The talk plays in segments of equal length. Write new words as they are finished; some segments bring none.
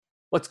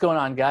What's going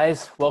on,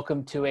 guys?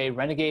 Welcome to a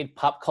Renegade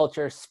Pop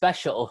Culture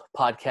Special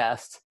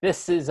podcast.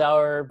 This is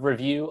our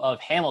review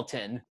of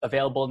Hamilton,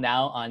 available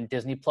now on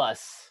Disney+.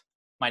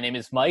 My name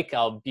is Mike.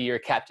 I'll be your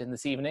captain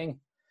this evening.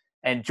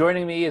 And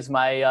joining me is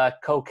my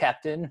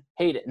co-captain,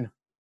 Hayden.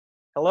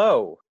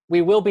 Hello. We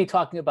will be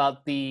talking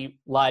about the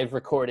live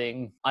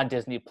recording on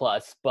Disney+,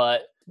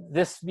 but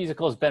this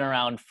musical has been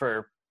around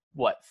for,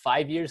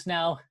 5 years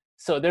now?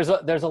 So there's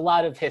a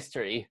lot of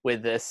history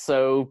with this.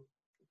 So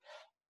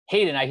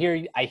Hayden, I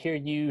hear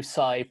you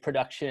saw a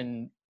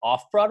production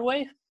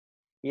off-Broadway?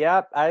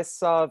 Yep, I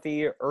saw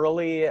the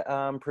early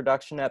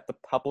production at the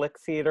Public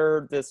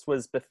Theater. This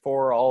was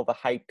before all the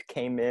hype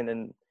came in,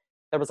 and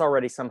there was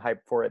already some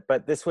hype for it,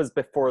 but this was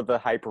before the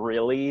hype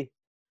really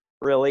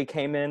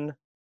came in.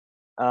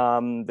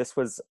 This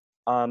was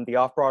the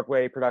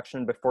off-Broadway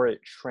production before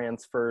it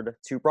transferred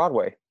to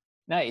Broadway.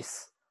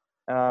 Nice.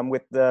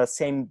 With the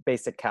same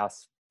basic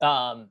cast.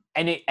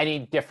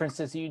 Any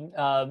differences you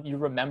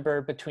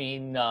remember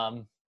between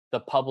the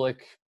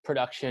Public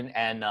production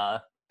and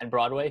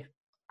Broadway?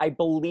 I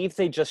believe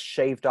they just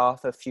shaved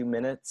off a few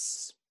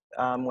minutes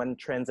when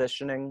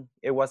transitioning.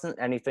 It wasn't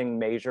anything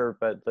major,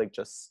 but like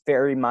just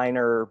very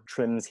minor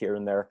trims here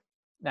and there.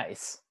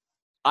 Nice.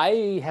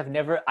 I have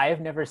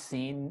never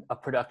seen a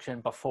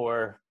production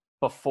before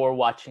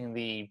watching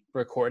the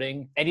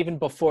recording, and even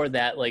before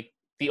that, like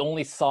the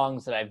only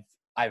songs that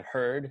I've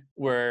heard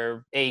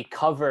were a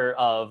cover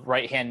of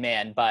Right Hand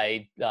Man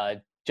by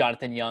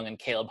Jonathan Young and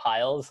Caleb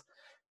Hyles.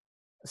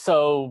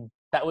 So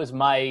that was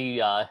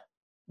my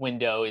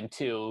window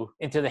into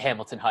the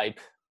Hamilton hype.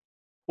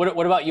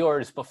 What about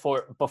yours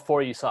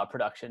before you saw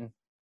production?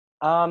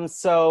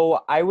 So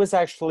I was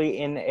actually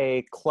in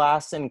a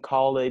class in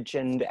college,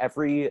 and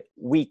every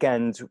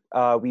weekend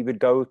we would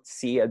go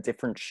see a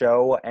different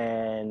show,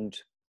 and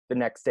the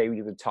next day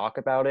we would talk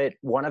about it.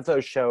 One of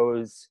those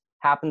shows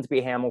happened to be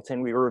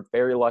Hamilton. We were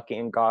very lucky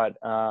and got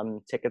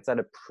tickets at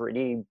a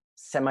pretty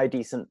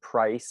semi-decent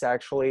price,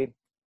 actually.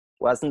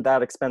 Wasn't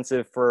that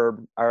expensive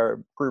for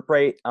our group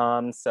rate.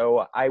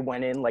 So I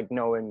went in like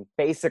knowing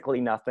basically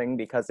nothing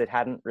because it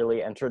hadn't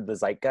really entered the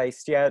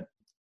zeitgeist yet.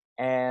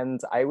 And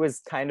I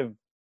was kind of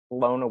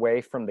blown away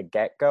from the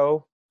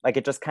get-go. Like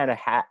it just kind of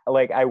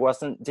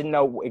didn't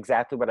know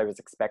exactly what I was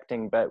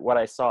expecting, but what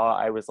I saw,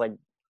 I was like,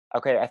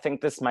 okay, I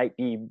think this might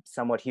be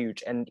somewhat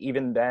huge. And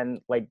even then,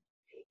 like,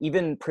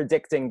 even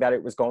predicting that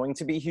it was going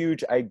to be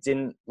huge, I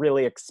didn't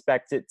really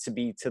expect it to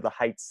be to the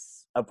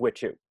heights of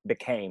which it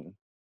became.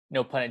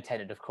 No pun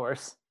intended, of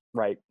course.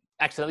 Right.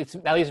 Actually,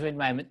 that leads me to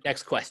my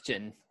next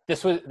question.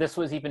 This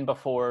was even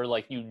before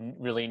like you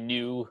really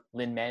knew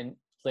Lin-Manuel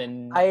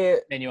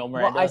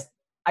Miranda. Well,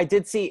 I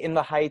did see In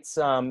the Heights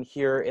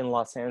here in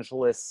Los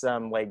Angeles,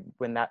 like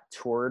when that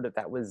toured.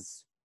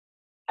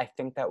 I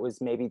think that was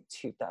maybe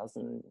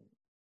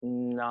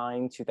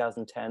 2009,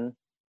 2010.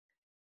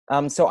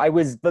 So I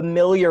was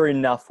familiar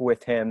enough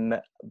with him,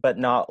 but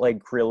not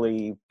like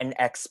really an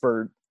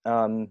expert,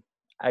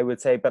 I would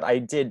say, but I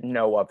did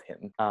know of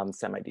him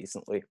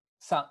semi-decently.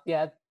 Sounds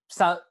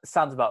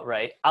about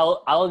right.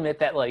 I'll admit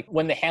that like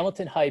when the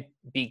Hamilton hype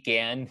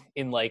began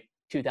in like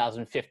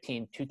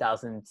 2015,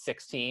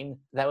 2016,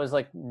 that was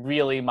like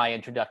really my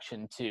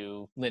introduction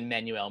to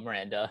Lin-Manuel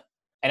Miranda.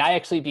 And I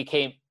actually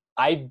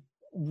my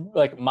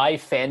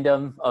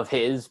fandom of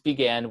his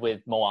began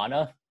with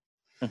Moana.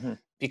 Mm-hmm.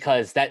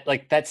 Because that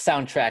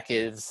soundtrack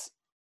is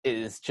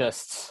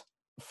just,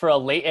 for a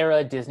late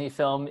era Disney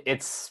film,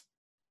 it's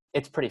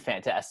pretty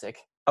fantastic.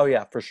 Oh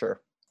yeah, for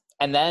sure.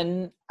 And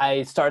then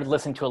I started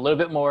listening to a little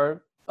bit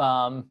more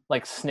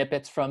like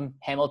snippets from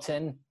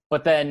Hamilton,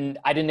 but then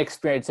I didn't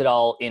experience it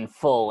all in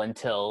full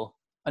until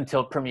it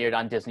premiered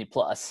on Disney+.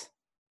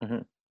 Mm-hmm.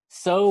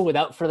 So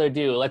without further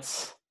ado,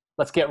 let's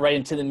get right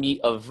into the meat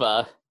of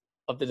the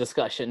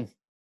discussion.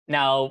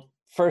 Now,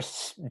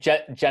 first,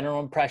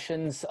 general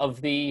impressions of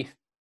the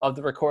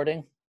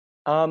recording.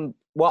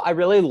 Well, I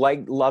really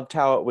loved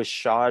how it was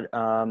shot.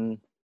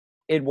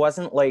 It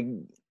wasn't like,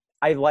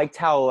 I liked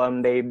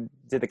how they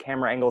did the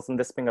camera angles, and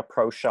this being a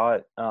pro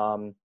shot,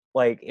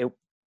 like it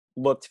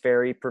looked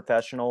very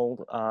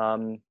professional,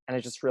 and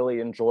I just really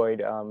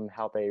enjoyed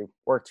how they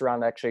worked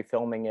around actually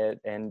filming it.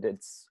 And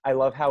I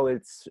love how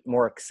it's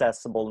more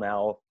accessible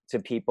now to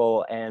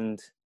people,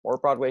 and more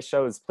Broadway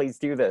shows, please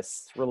do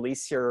this.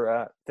 Release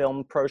your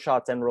film pro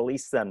shots and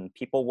release them.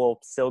 People will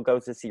still go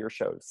to see your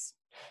shows.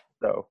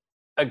 So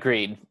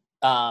agreed.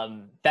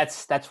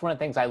 That's one of the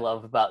things I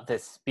love about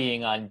this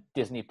being on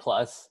Disney+,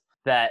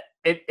 that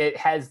it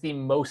has the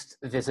most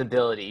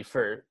visibility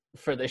for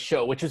the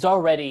show, which is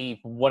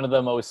already one of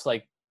the most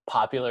like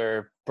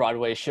popular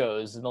Broadway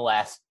shows in the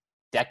last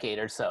decade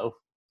or so.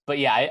 But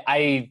yeah,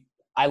 I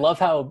love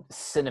how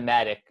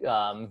cinematic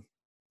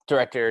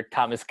director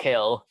Thomas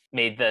Kail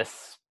made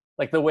this.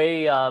 Like the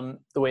way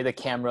the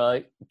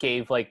camera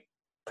gave like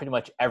pretty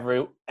much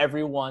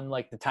everyone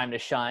like the time to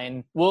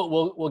shine.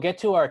 We'll get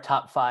to our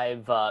top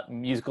 5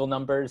 musical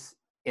numbers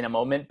in a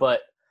moment,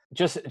 but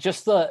just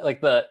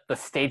the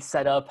stage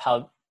setup,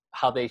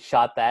 how they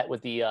shot that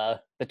with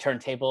the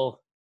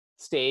turntable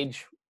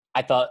stage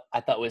I thought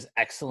was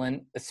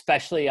excellent,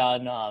 especially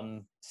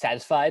on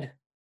Satisfied.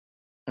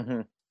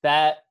 Hmm.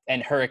 That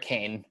and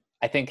Hurricane,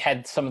 I think,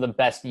 had some of the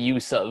best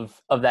use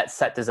of that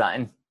set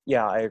design.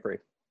 Yeah, I agree.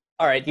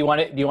 All right, do you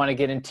want to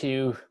get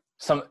into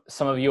some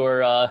of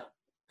your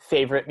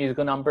favorite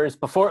musical numbers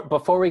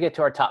before we get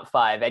to our top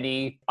five?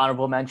 Any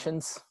honorable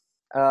mentions?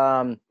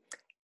 Um,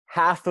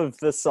 Half of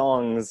the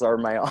songs are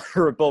my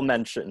honorable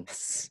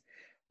mentions.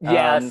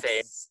 Yeah,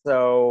 same.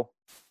 So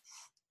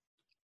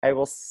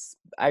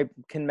I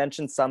can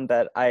mention some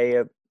that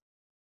I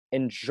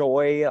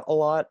enjoy a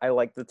lot. I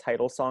like the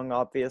title song,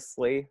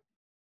 obviously.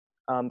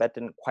 That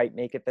didn't quite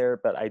make it there,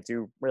 but I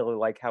do really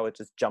like how it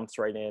just jumps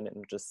right in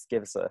and just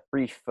gives a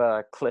brief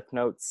clip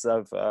notes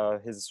of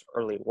his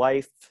early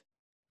life.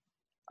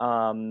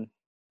 Um,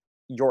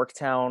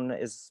 Yorktown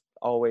is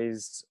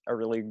always a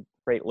really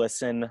great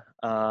listen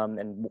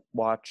and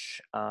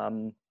watch.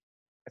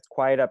 It's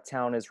Quiet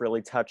Uptown is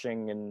really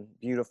touching and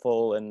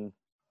beautiful, and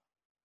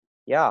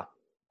yeah,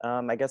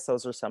 I guess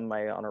those are some of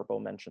my honorable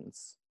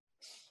mentions.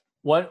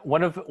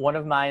 One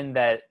of mine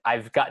that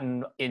I've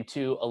gotten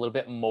into a little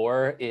bit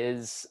more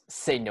is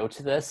 "Say No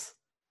to This,"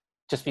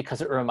 just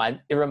because it reminds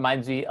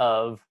me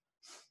of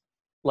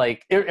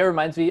it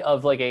reminds me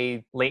of like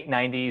a late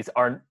 '90s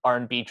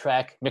R&B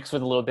track mixed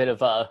with a little bit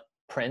of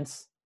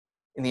Prince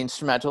in the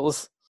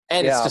instrumentals,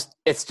 and Yeah,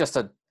 it's just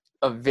a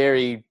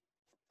very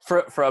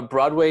for a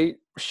Broadway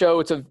show.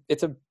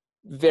 It's a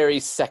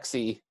very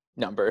sexy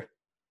number.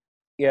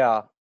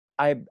 yeah,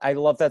 I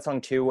love that song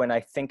too, and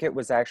I think it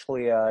was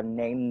actually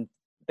named.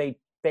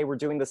 They were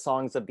doing the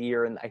songs of the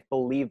year, and I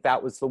believe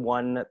that was the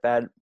one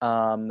that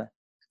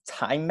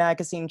Time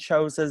Magazine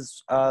chose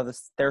as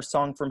their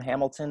song from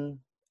Hamilton.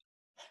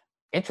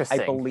 I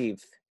Interesting.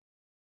 believe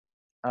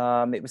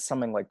it was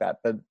something like that,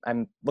 but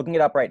I'm looking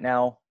it up right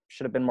now.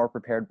 Should have been more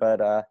prepared,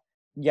 but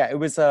yeah, it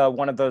was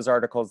one of those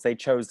articles. They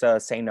chose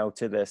 "Say No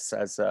to This"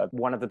 as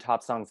one of the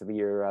top songs of the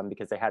year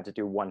because they had to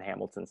do one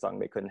Hamilton song.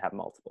 They couldn't have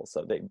multiple,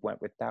 so they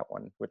went with that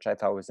one, which I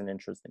thought was an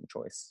interesting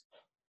choice.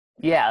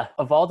 Yeah,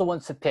 of all the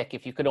ones to pick,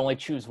 if you could only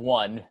choose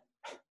one,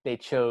 they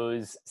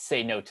chose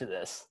 "Say No to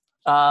This."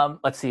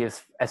 Let's see.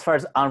 As far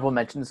as honorable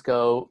mentions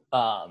go,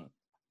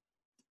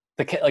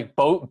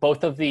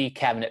 both of the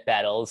cabinet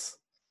battles,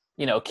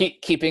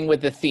 keeping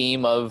with the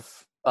theme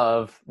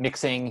of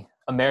mixing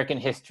American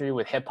history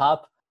with hip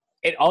hop,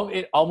 it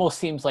almost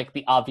seems like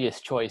the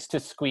obvious choice to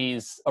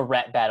squeeze a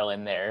rap battle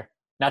in there,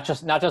 not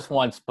just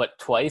once but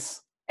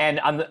twice. And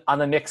on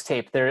the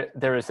mixtape,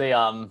 there is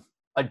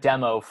a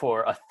demo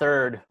for a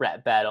third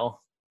rap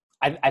battle.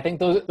 I think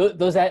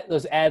those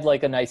add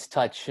like a nice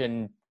touch,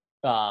 and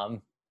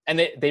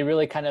they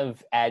really kind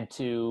of add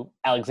to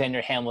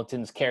Alexander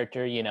Hamilton's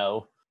character,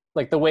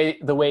 like the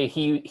way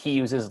he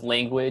uses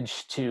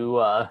language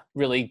to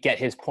really get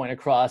his point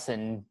across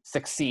and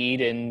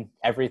succeed in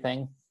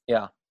everything.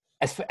 Yeah,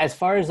 As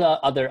far as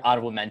other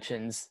honorable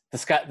mentions,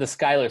 the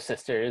Schuyler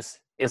sisters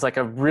is like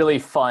a really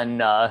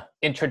fun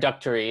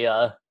introductory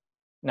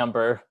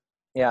number.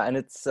 yeah, and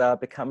it's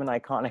become an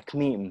iconic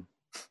meme.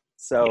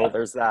 So Yeah.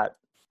 there's that.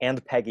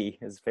 And Peggy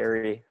is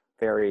very,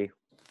 very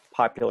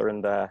popular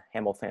in the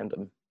Hamill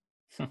fandom.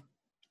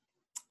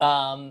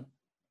 Um,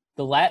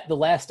 the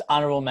last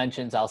honorable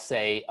mentions I'll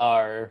say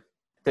are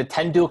the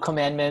 10 Dual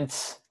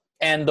Commandments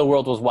and The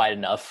World Was Wide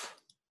Enough.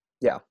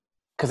 Yeah,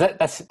 Because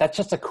that's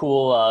just a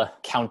cool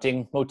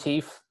counting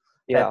motif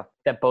yeah,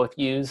 that both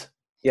use.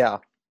 yeah.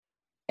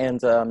 And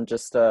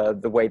just the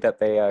way that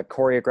they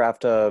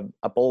choreographed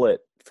a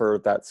bullet for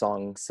that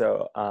song.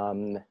 So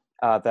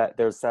that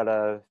there's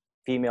that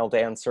female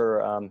dancer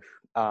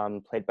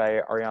played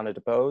by Ariana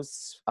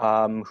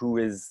DeBose, who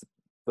is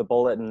the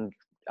bullet, and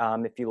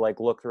if you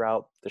like look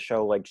throughout the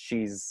show, like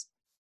she's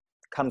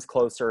comes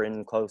closer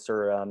and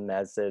closer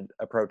as it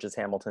approaches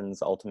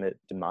Hamilton's ultimate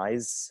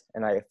demise.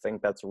 And I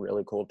think that's a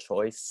really cool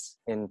choice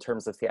in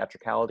terms of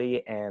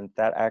theatricality. And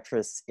that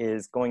actress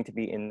is going to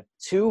be in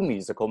two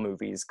musical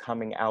movies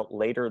coming out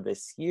later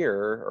this year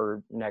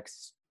or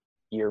next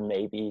year,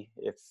 maybe,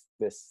 if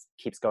this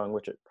keeps going,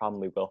 which it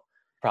probably will.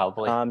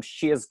 Probably.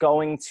 She is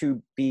going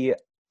to be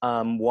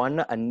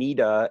one,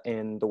 Anita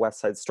in the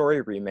West Side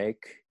Story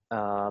remake,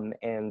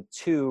 and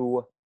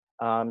two,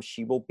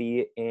 she will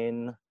be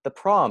in The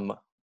Prom,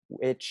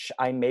 which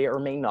I may or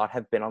may not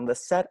have been on the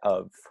set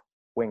of.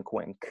 Wink,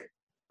 wink.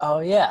 Oh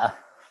yeah,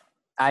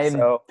 I'm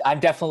So I'm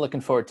definitely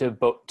looking forward to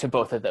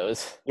both of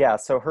those. yeah,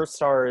 so her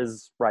star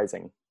is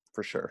rising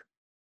for sure.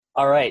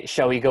 All right,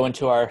 shall we go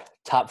into our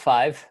top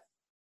five?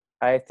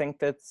 I think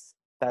that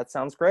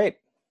sounds great.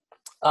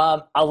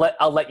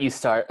 I'll let you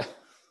start.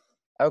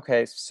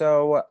 Okay,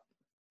 so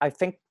I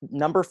think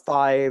number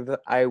five,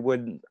 I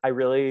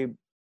really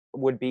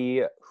would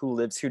be Who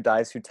Lives, Who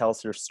Dies, Who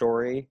Tells Your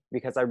Story,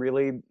 because I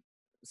really,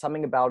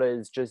 something about it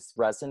is just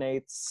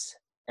resonates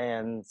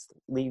and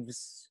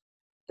leaves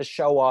the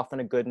show off on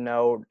a good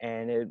note,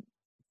 and it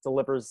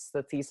delivers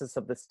the thesis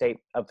of the state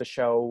of the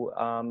show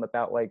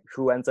about like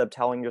who ends up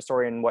telling your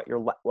story and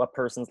what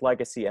person's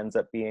legacy ends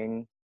up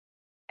being,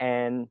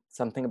 and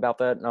something about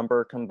that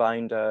number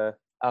combined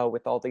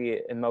with all the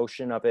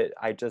emotion of it,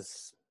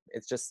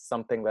 It's just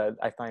something that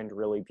I find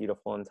really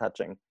beautiful and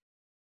touching.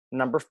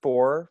 Number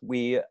 4,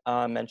 we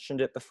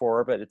mentioned it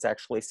before, but it's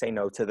actually Say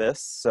No to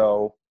This,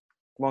 so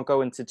won't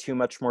go into too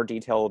much more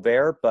detail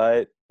there,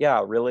 but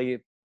yeah, really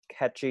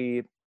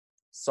catchy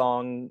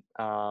song.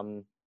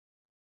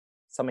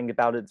 Something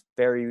about it's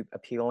very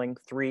appealing.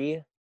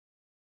 3,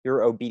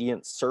 Your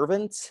Obedient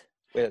Servant,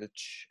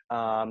 which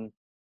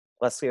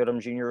Leslie Odom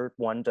Jr.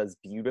 one does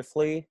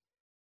beautifully,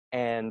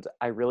 and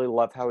I really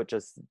love how it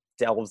just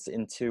delves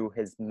into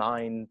his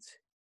mind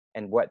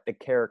and what the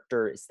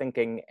character is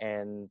thinking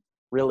and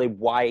really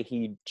why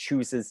he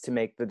chooses to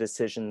make the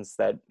decisions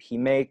that he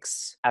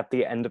makes at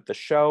the end of the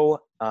show.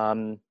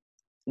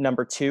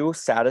 Number 2,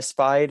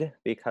 Satisfied,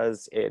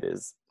 because it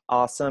is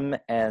awesome,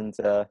 and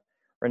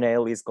Renee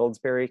Elise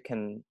Goldsberry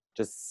can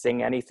just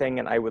sing anything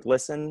and I would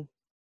listen.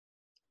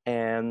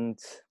 And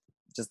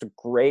just a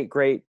great,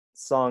 great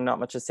song, not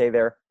much to say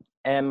there.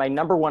 And my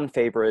number 1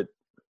 favorite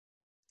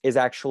is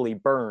actually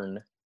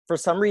Burn. For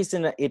some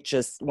reason, it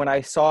just, when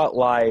I saw it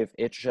live,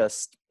 it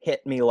just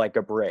hit me like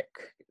a brick.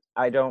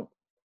 I don't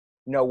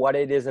know what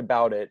it is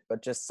about it,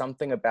 but just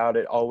something about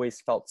it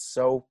always felt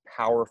so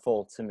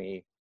powerful to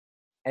me.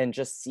 And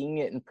just seeing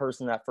it in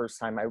person that first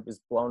time, I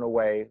was blown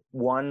away.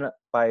 One,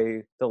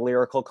 by the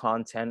lyrical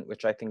content,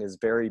 which I think is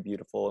very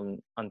beautiful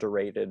and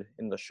underrated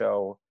in the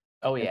show.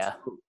 Oh And yeah.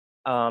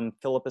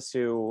 Philippa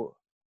Sue,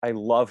 I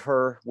love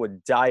her,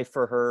 would die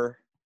for her.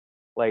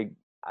 Like,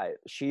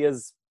 she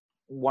is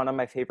one of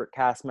my favorite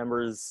cast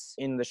members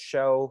in the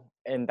show,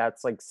 and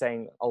that's like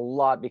saying a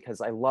lot because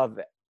I love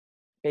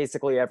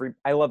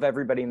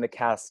everybody in the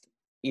cast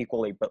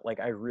equally, but like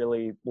I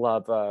really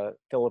love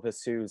Philippa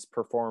Sue's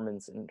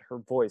performance, and her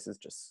voice is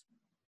just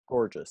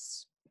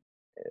gorgeous.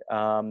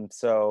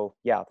 So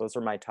yeah, those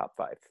are my top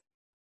 5.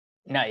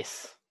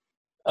 Nice.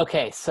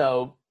 Okay,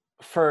 so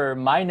for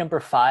my number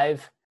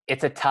 5,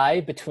 it's a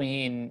tie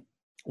between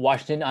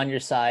Washington on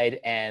Your Side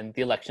and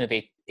the election of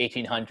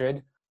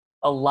 1800.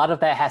 A lot of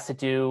that has to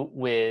do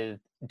with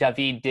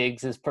Daveed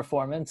Diggs'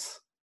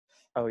 performance.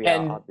 Oh yeah,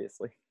 And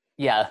obviously.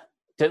 yeah,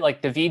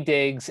 like Daveed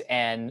Diggs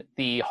and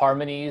the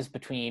harmonies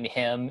between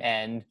him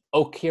and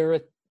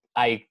Okira.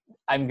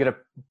 I'm gonna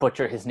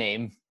butcher his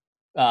name.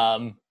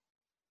 Okirate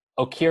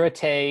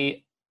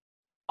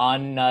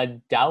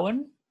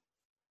Onadawan.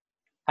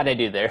 How'd I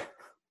do there?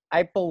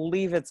 I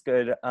believe it's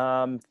good.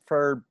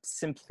 For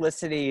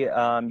simplicity,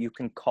 you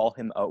can call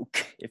him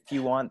Oak if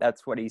you want.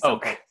 That's what he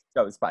sometimes Oak.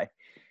 goes by.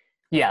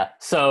 Yeah.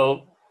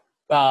 So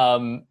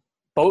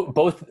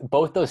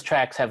both those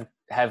tracks have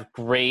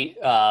great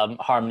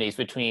harmonies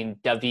between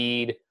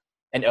Daveed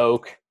and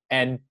Oak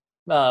and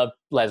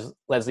Leslie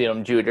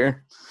Odom Jr.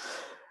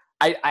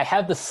 I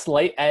have the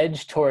slight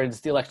edge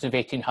towards the election of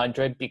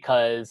 1800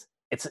 because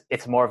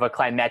it's more of a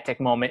climactic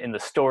moment in the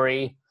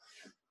story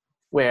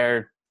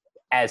where,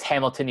 as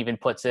Hamilton even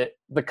puts it,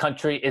 the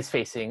country is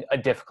facing a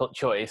difficult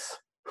choice.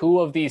 Who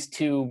of these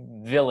two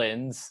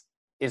villains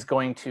is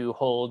going to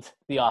hold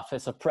the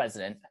office of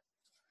president?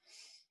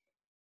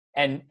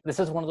 And this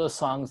is one of those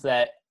songs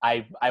that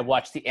I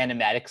watch the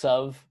animatics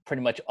of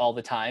pretty much all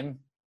the time.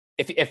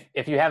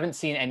 If you haven't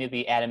seen any of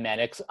the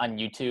animatics on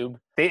YouTube,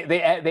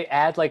 they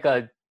add like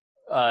a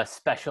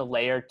special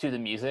layer to the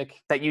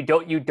music that you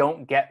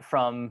don't get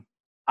from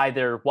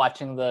either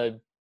watching the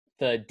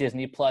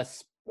Disney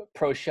Plus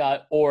Pro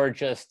Shot or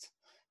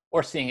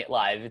seeing it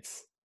live.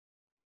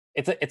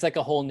 It's like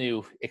a whole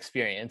new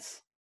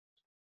experience.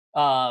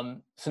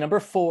 So number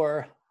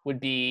 4 would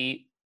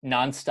be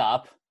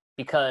Nonstop,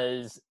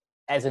 because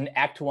as an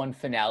Act 1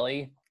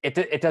 finale,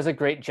 it does a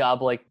great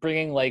job like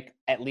bringing like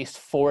at least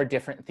 4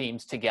 different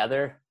themes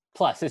together.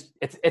 Plus,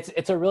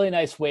 it's a really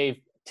nice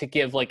way to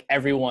give like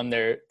everyone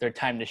their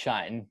time to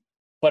shine,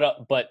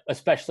 but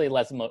especially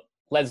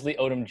Leslie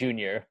Odom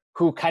Jr.,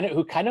 who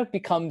kind of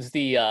becomes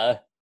the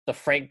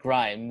Frank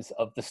Grimes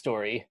of the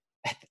story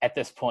at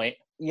this point.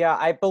 Yeah,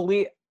 I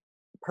believe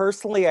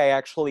personally, I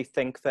actually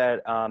think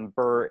that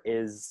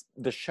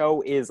the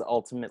show is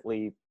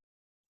ultimately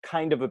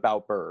kind of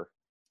about Burr.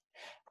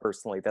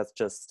 Personally, that's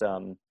just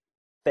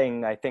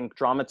thing. I think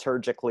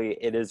dramaturgically,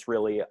 it is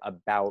really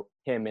about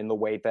him in the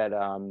way that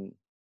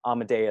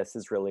Amadeus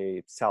is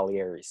really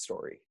Salieri's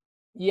story.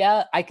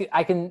 Yeah, I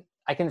can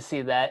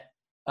see that,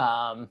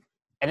 and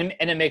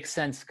it makes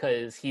sense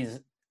because he's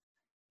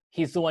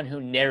the one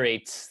who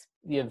narrates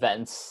the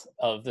events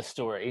of the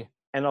story.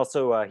 And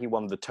also, he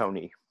won the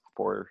Tony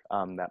for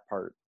that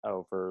part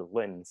over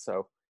Lynn.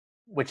 So,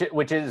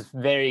 which is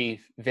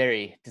very,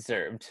 very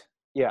deserved.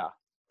 Yeah.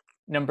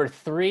 Number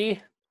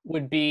 3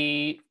 would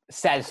be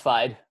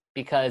Satisfied,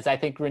 because I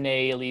think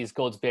Renee Elise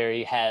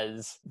Goldsberry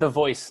has the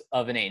voice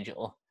of an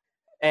angel.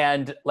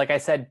 And like I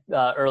said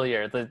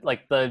earlier,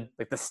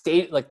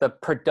 the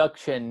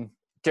production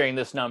during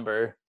this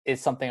number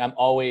is something I'm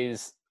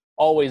always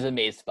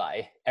amazed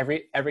by.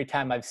 Every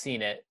time I've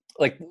seen it,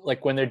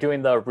 like when they're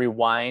doing the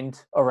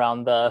rewind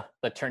around the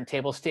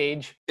turntable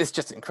stage, it's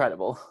just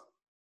incredible.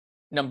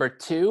 Number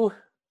 2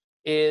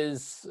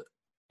 is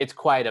It's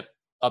Quiet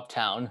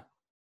Uptown.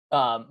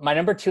 My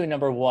number 2 and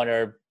number 1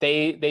 are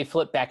they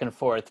flip back and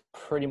forth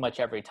pretty much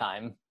every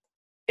time.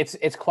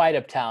 It's Quiet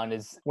Uptown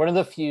is one of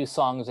the few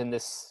songs in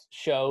this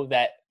show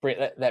that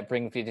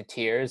brings you to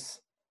tears.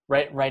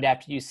 Right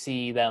after you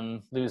see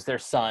them lose their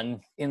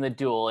son in the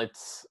duel,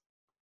 it's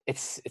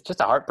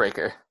just a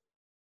heartbreaker.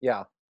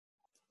 Yeah.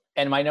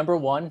 And my number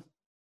one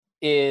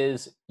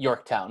is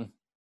Yorktown.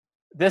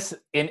 This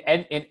in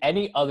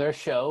any other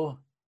show,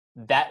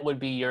 that would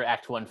be your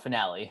Act One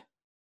finale.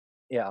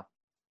 Yeah.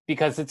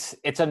 Because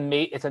it's a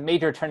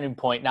major turning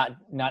point,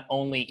 not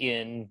only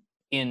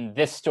in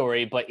this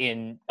story but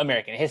in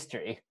American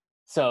history.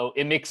 So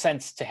it makes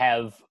sense to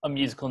have a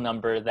musical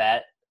number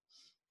that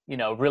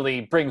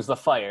really brings the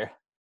fire.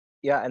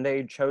 Yeah, and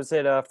they chose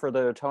it for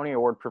the Tony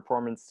Award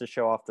performance to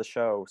show off the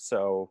show,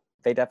 so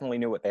they definitely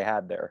knew what they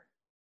had there.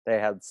 They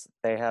had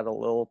a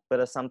little bit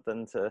of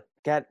something to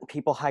get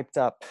people hyped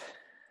up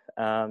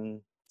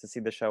to see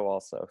the show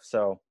also.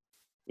 So,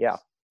 yeah.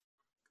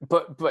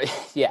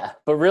 But yeah,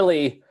 but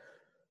really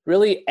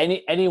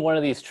any one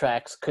of these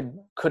tracks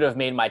could have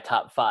made my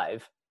top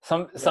 5.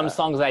 Some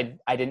songs I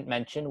didn't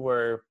mention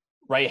were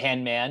Right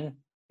Hand Man.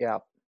 Yeah.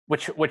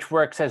 Which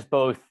works as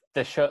both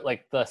the show,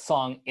 like the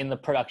song in the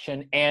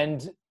production,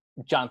 and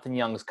Jonathan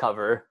Young's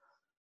cover,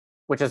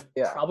 which is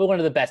probably one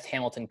of the best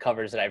Hamilton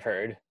covers that I've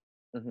heard.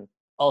 Mm-hmm.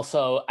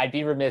 Also, I'd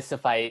be remiss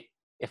if I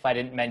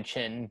didn't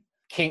mention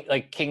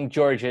King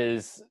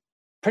George's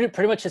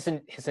pretty much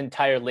his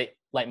entire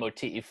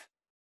leitmotif.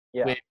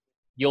 Yeah. With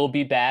You'll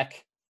Be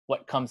Back,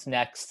 What Comes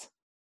Next,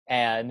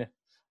 and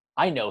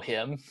I Know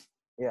Him.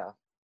 Yeah.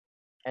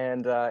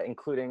 And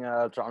including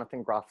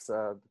Jonathan Groff's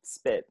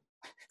spit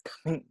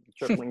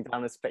dribbling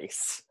down his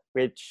face,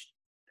 which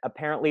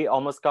apparently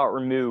almost got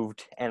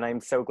removed, and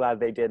I'm so glad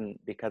they didn't,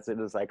 because it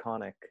is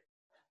iconic.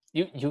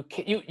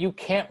 You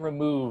can't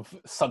remove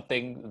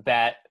something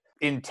that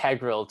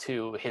integral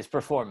to his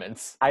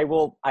performance. I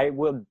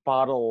would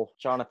bottle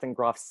Jonathan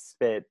Groff's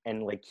spit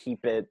and like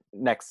keep it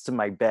next to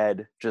my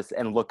bed, just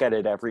and look at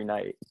it every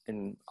night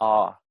in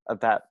awe of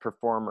that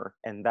performer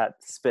and that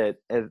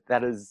spit.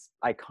 That is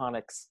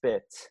iconic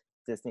spit.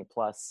 Disney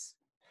Plus,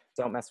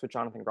 don't mess with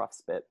Jonathan Groff's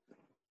spit.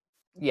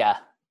 Yeah,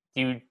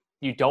 you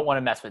don't want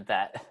to mess with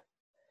that.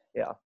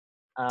 Yeah.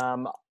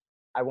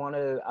 I want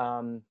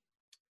to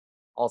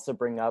also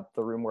bring up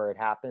The Room Where It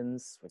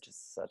Happens, which is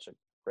such a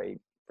great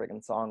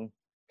friggin' song.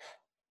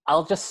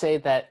 I'll just say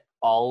that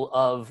all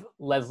of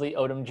Leslie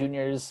Odom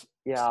Jr.'s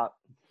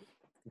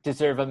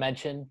deserve a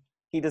mention.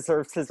 He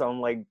deserves his own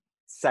like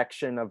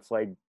section of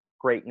like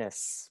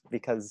greatness,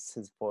 because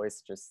his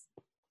voice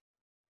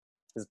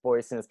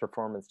and his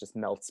performance just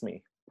melts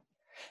me.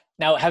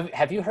 Now,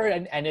 have you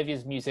heard any of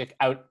his music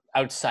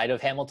outside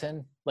of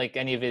Hamilton? Like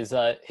any of his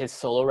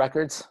solo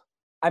records?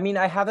 I mean,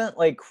 I haven't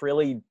like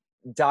really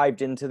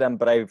dived into them,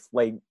 but I've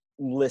like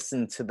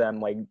listened to them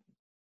like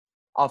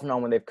off and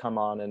on when they've come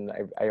on, and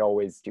I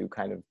always do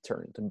kind of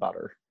turn to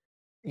butter.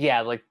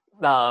 Yeah, like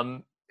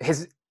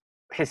his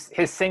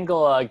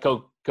single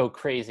Go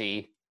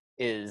Crazy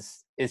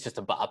is just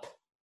a bop.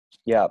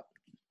 Yeah.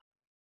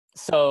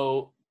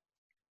 So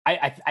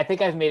I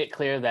think I've made it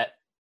clear that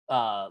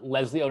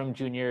Leslie Odom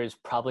Jr. is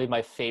probably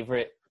my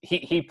favorite.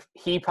 He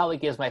probably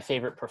gives my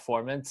favorite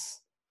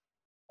performance.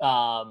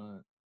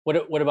 What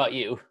about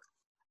you?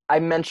 I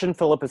mentioned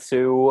Philippa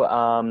Sue,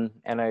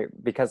 and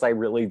because I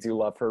really do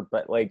love her,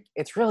 but like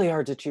it's really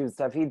hard to choose.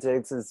 Daveed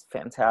Diggs is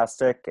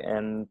fantastic,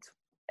 and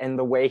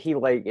the way he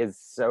like is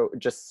so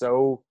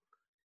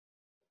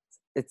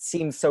it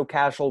seems so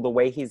casual. The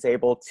way he's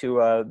able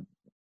to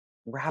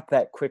rap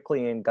that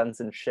quickly in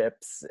Guns and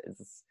Ships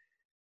is.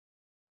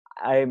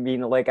 I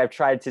mean, like I've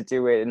tried to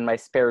do it in my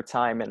spare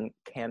time and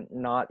can't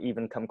not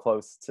even come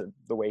close to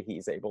the way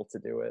he's able to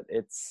do it.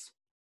 It's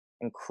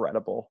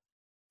incredible.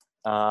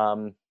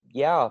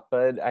 Yeah,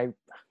 but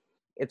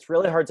it's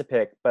really hard to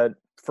pick, but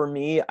for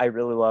me, I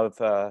really love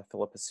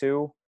Philippa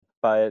Sue,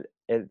 but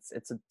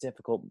it's a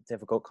difficult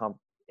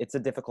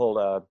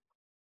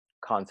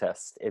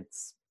contest.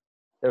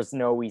 There's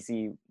no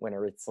easy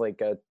winner. It's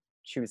like a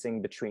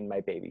choosing between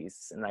my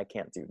babies, and I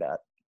can't do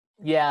that.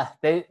 Yeah,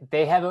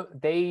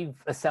 they've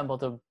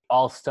assembled an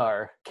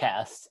all-star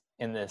cast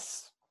in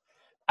this.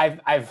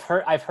 I've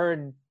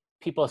heard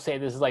people say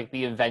this is like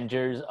the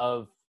Avengers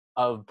of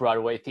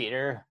Broadway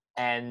theater,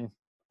 and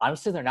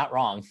honestly, they're not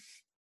wrong.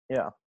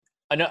 Yeah.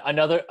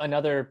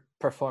 Another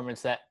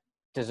performance that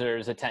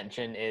deserves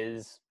attention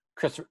is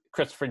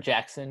Christopher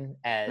Jackson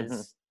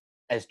as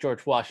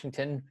George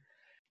Washington.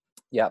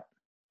 Yep.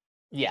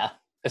 Yeah,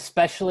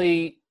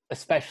 especially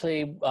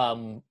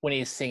when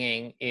he's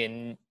singing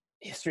in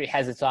History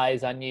Has Its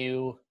Eyes on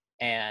You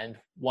and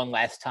One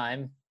Last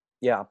Time.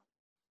 Yeah.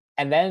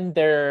 And then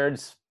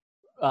there's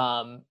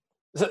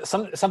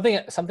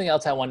something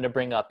else I wanted to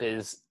bring up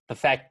is the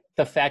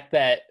fact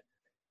that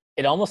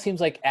it almost seems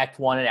like Act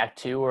 1 and Act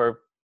 2 are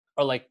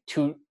like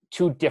two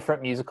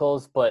different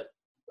musicals, but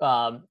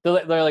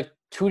they're like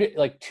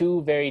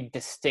two very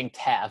distinct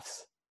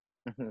halves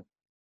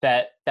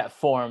that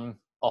form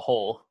a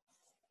whole.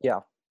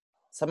 Yeah.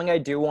 Something I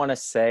do want to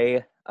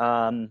say,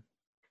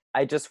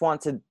 I just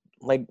want to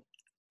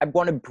I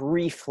want to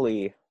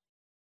briefly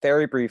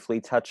very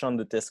briefly touch on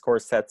the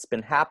discourse that's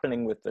been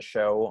happening with the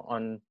show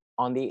on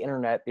the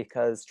internet,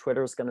 because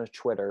Twitter's going to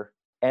Twitter.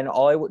 And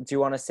all I do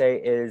want to say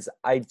is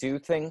I do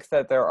think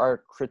that there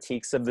are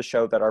critiques of the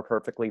show that are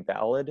perfectly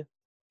valid.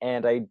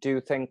 And I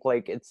do think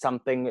like it's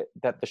something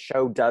that the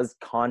show does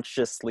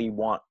consciously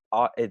want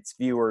its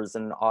viewers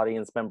and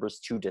audience members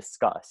to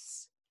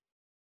discuss.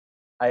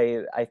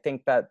 I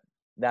think that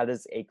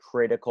is a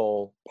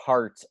critical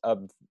part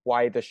of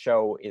why the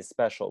show is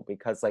special,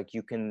 because like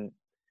you can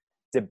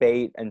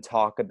debate and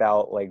talk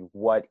about like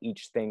what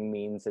each thing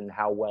means and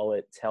how well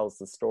it tells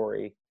the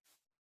story.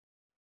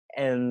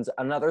 And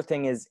another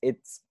thing is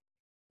it's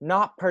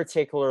not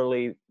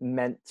particularly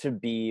meant to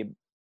be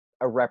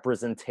a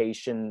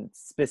representation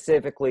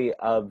specifically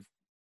of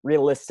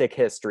realistic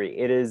history.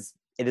 It is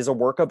a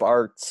work of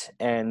art,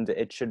 and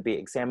it should be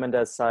examined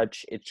as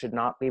such. It should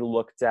not be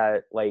looked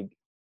at like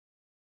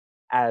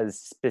as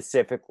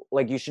specific,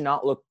 like you should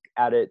not look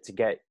at it to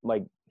get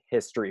like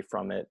history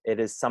from it. It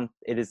is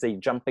a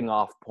jumping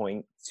off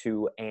point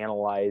to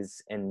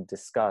analyze and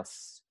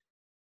discuss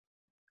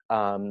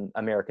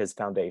America's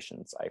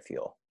foundations, I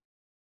feel.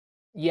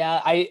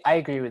 Yeah, I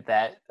agree with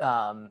that.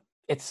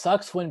 It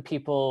sucks when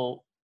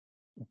people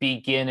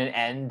begin and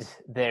end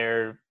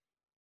their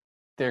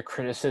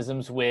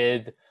criticisms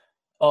with,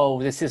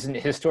 oh, this isn't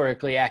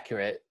historically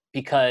accurate,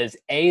 because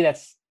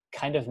that's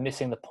kind of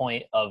missing the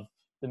point of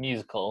the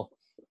musical.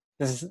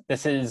 This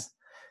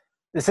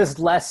is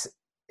less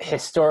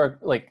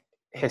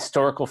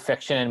historical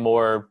fiction and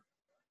more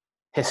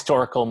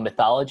historical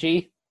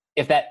mythology,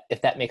 if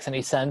that makes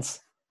any sense.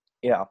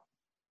 Yeah.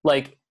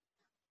 Like,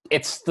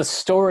 it's the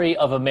story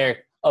of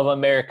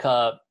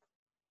America's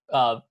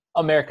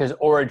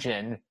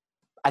origin.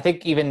 I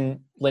think even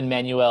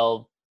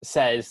Lin-Manuel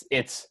says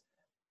it's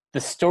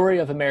the story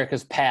of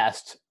America's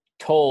past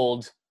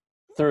told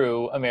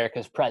through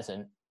America's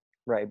present.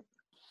 Right.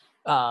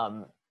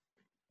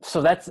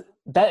 So that's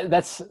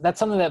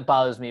something that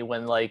bothers me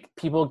when like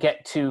people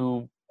get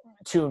too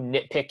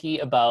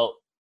nitpicky about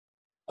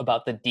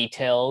the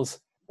details,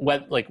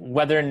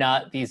 whether or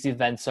not these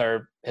events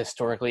are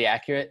historically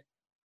accurate.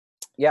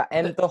 Yeah,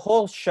 and the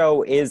whole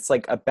show is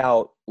like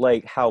about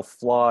like how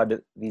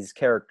flawed these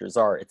characters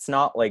are. It's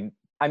not like,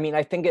 I mean,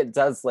 I think it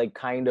does like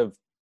kind of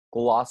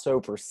gloss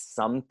over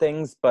some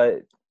things,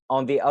 but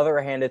on the other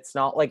hand, it's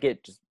not like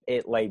it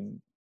like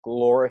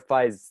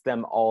glorifies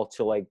them all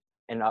to like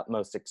an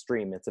utmost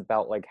extreme. It's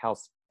about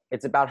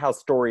how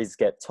stories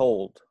get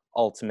told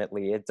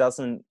ultimately. It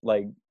doesn't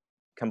like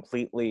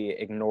completely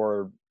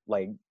ignore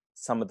like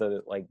some of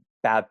the like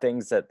bad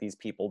things that these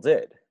people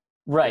did.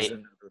 Right. Is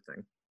another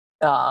thing.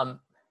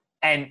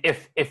 And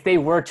if they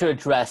were to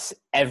address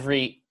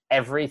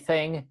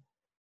everything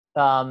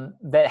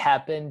that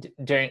happened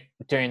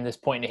during this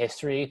point in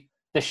history,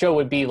 the show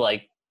would be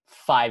like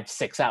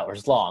 5-6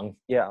 hours long.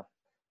 Yeah.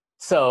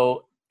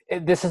 So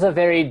this is a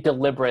very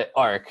deliberate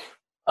arc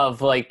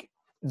of like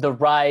the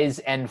rise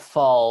and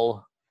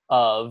fall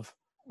of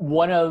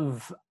one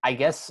of, I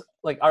guess,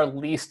 like our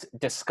least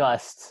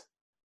discussed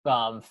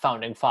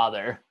founding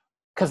father.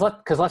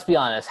 Because let's be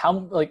honest,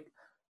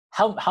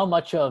 how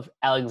much of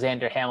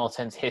Alexander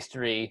Hamilton's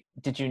history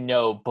did you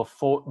know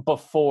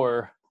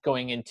before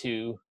going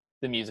into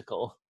the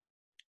musical?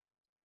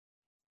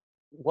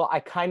 Well, I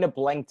kind of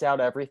blanked out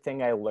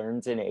everything I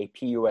learned in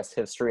AP US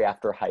history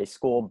after high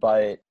school,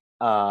 but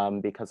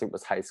because it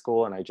was high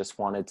school and I just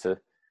wanted to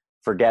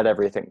forget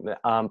everything.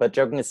 But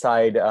joking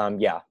aside,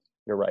 yeah,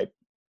 you're right.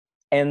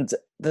 And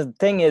the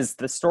thing is,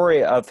 the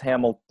story of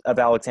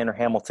Alexander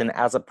Hamilton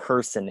as a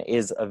person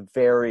is a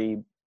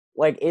very,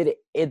 like,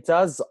 it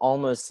does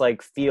almost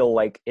like feel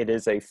like it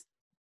is I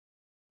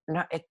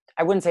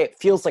wouldn't say it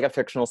feels like a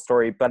fictional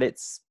story, but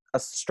it's a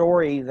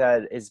story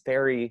that is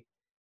very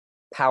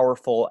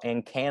powerful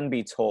and can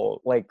be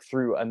told like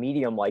through a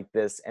medium like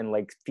this and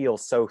like feel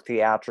so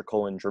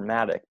theatrical and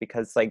dramatic,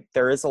 because like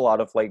there is a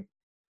lot of like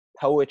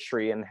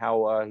poetry and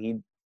how he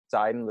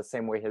died in the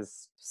same way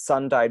his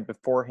son died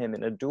before him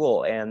in a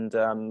duel, and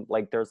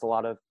like there's a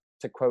lot of,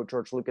 to quote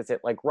George Lucas, it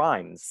like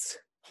rhymes,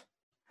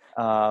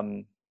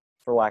 for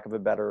lack of a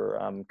better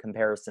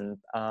comparison,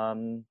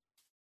 and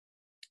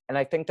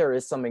I think there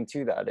is something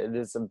to that. It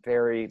is a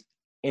very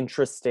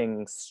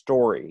interesting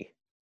story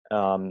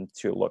to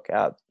look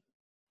at.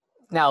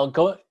 Now,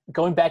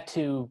 going back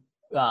to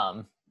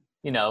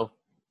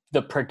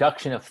the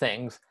production of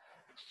things,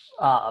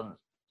 one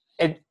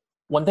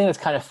thing that's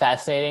kind of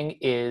fascinating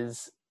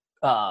is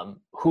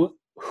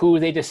who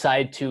they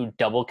decide to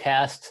double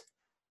cast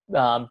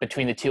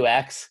between the two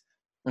acts.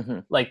 Mm-hmm.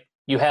 Like,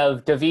 you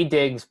have Daveed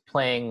Diggs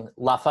playing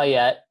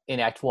Lafayette in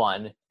Act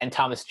 1 and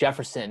Thomas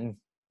Jefferson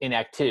in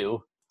Act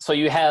 2. So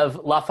you have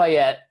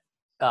Lafayette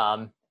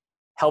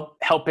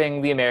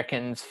helping the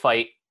Americans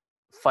fight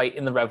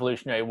in the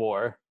Revolutionary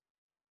War,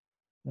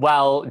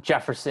 while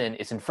Jefferson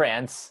is in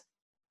France,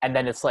 and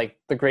then it's like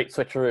the Great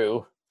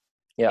Switcheroo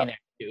in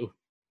Act 2.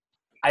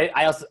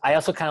 I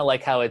also kind of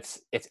like how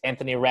it's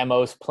Anthony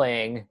Ramos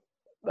playing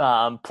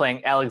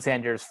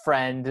Alexander's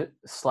friend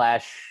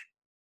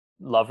 /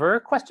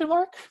 lover ?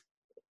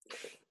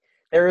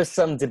 there is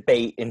some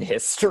debate in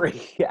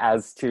history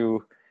as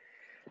to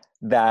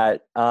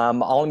that.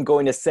 All I'm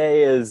going to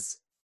say is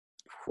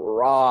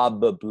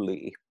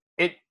probably,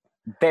 It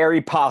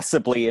very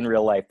possibly in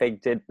real life, they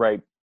did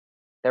write.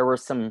 There were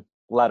some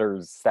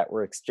letters that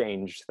were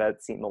exchanged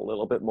that seem a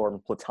little bit more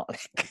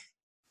platonic.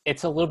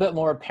 it's a little bit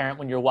more apparent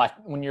when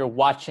you're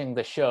watching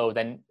the show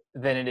than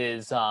it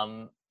is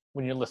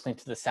when you're listening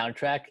to the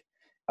soundtrack.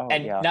 Oh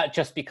And yeah, not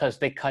just because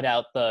they cut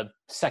out the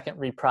second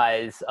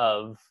reprise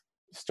of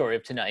Story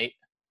of Tonight.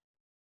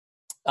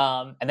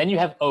 And then you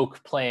have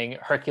Oak playing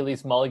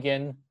Hercules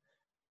Mulligan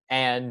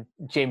and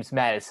James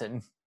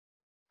Madison.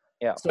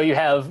 yeah, So you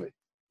have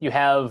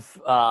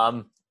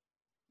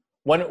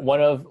one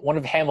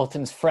of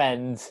Hamilton's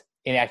friends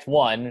in Act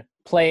One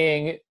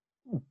playing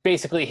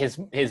basically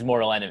his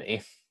mortal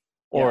enemy,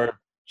 or yeah,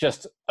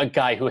 just a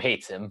guy who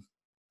hates him.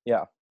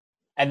 yeah.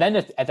 And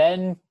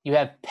then you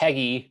have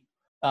Peggy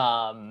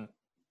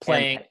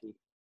playing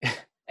Peggy.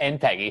 and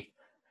Peggy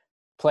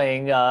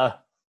playing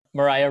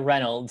Mariah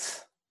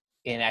Reynolds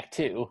in Act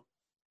Two.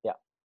 Yeah,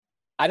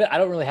 I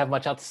don't really have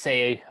much else to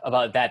say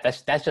about that.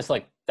 That's just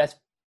like that's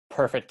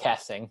perfect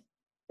casting.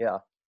 yeah.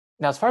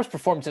 Now, as far as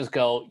performances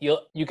go,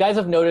 you guys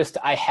have noticed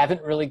I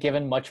haven't really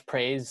given much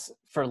praise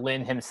for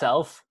Lin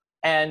himself,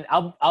 and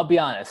I'll be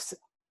honest.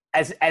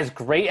 As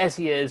great as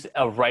he is,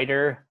 a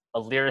writer, a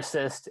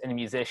lyricist, and a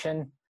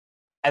musician,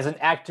 as an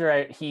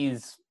actor,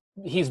 he's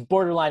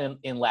borderline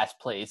in last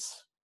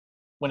place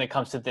when it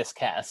comes to this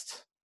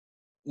cast.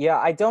 Yeah,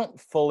 I don't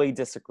fully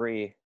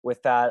disagree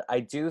with that. I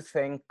do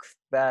think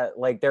that,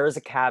 like, there is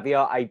a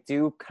caveat. I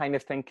do kind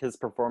of think his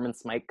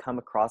performance might come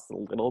across a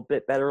little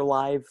bit better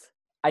live.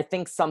 I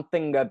think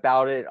something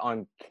about it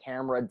on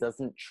camera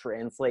doesn't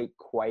translate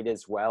quite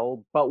as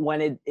well, but when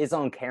it is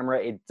on camera,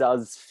 it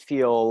does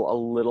feel a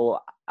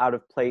little out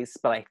of place.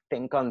 But I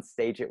think on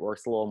stage it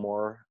works a little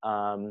more,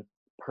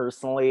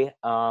 personally.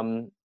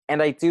 And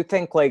I do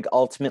think, like,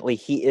 ultimately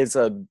he is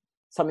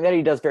something that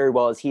he does very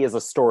well is he is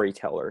a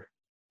storyteller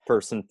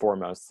first and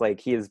foremost. Like,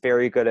 he is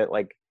very good at,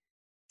 like,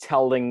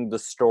 telling the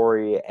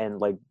story and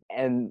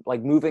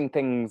moving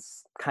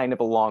things kind of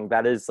along.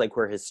 That is, like,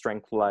 where his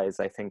strength lies,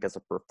 I think, as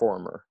a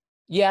performer.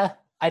 Yeah,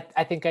 I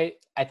think I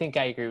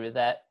agree with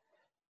that.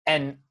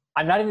 And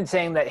I'm not even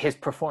saying that his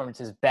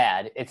performance is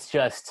bad. It's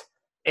just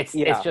it's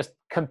Yeah. just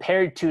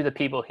compared to the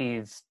people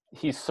he's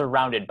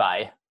surrounded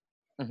by.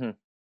 Hmm.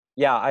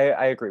 Yeah,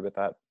 I agree with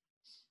that.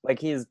 Like,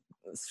 he's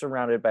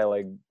surrounded by,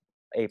 like,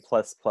 A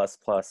plus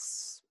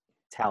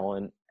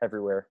talent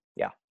everywhere.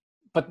 Yeah.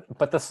 But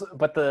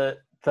the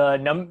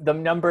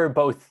number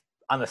both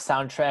on the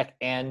soundtrack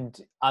and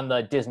on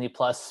the Disney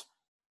Plus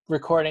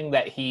recording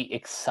that he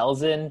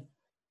excels in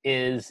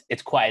is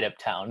It's Quiet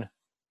Uptown.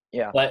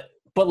 Yeah. But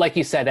like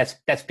you said,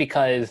 that's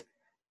because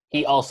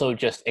he also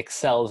just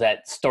excels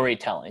at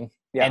storytelling.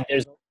 Yeah.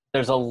 And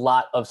there's a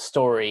lot of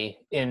story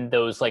in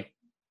those, like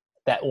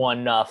that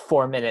one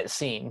 4-minute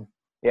scene.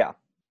 Yeah.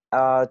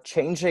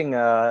 Changing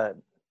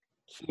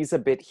keys a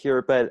bit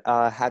here, but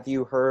have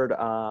you heard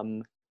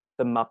the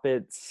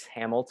Muppets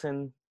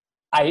Hamilton?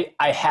 I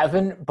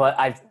haven't, but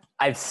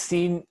I've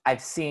seen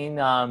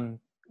those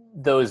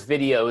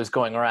videos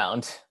going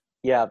around.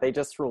 Yeah, they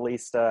just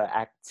released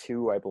Act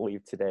 2, I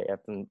believe, today.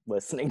 I've been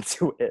listening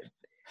to it.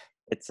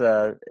 It's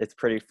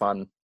pretty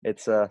fun.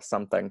 It's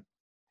something.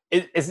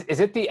 Is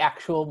it the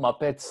actual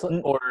Muppets,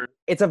 N- or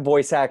It's a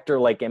voice actor,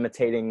 like,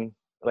 imitating,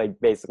 like,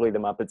 basically the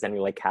Muppets, and he,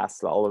 like,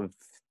 casts all of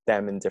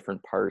them in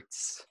different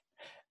parts.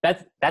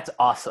 that's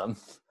awesome?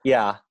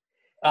 Yeah.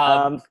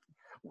 Um, Um,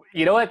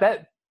 you know what,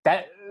 that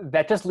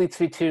just leads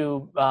me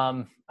to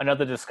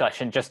another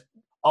discussion. Just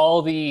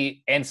all the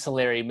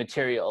ancillary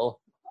material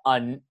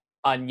on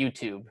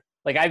YouTube.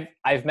 Like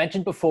I've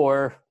mentioned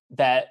before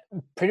that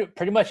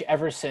pretty much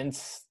ever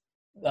since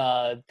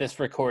this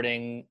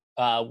recording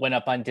went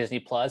up on Disney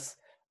Plus,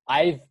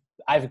 I've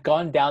I've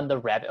gone down the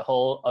rabbit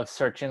hole of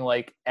searching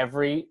like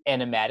every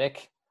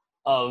animatic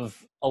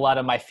of a lot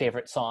of my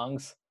favorite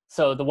songs.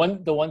 So the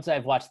ones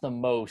I've watched the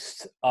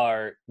most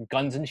are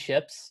Guns and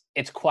Ships,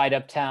 It's Quiet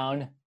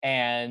Uptown,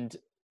 and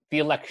The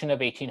Election of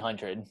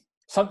 1800.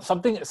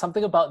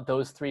 Something about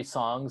those three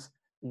songs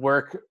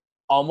work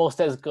almost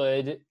as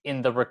good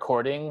in the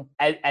recording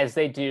as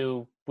they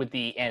do with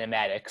the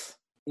animatics.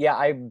 yeah,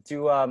 I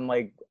do,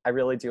 like, I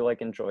really do,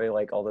 like, enjoy,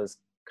 like, all those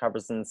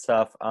covers and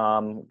stuff.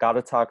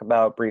 Gotta talk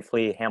about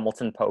briefly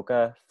Hamilton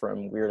Polka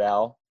from Weird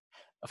Al,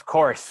 Of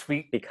course,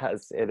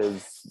 because it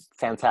is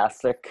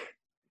fantastic.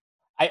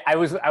 I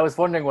was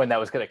wondering when that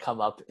was going to come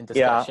up in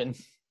Yeah, discussion.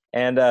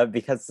 and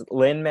because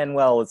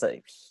Lin-Manuel is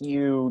a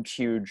huge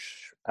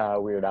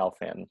Weird Al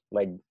fan,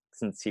 like,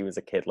 since he was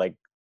a kid. Like,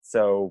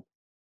 so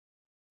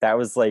that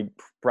was, like,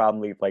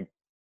 probably, like,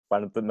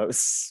 one of the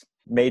most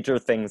major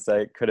things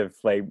that could have,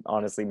 like,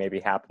 honestly maybe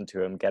happened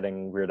to him,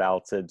 getting Weird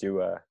Al to do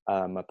a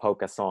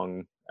polka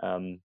song,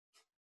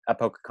 a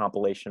polka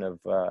compilation of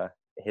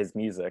his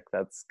music.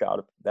 That's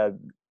got that.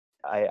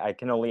 I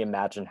can only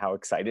imagine how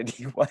excited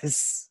he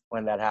was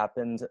when that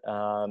happened.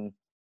 And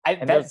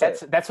there's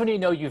That's when you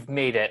know you've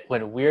made it,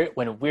 when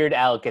Weird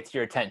Al gets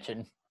your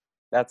attention.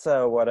 That's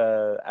what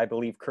I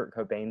believe Kurt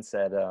Cobain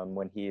said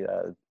when he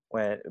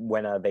when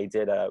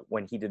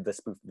he did the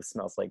spoof of the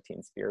Smells Like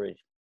Teen Spirit.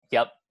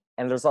 Yep.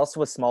 And there's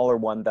also a smaller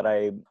one that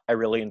I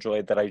really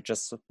enjoyed that I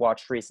just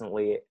watched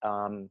recently.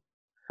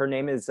 Her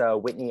name is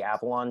Whitney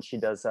Avalon. She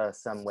does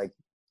some like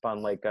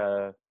fun like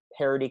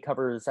parody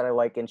covers that I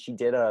like, and she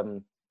did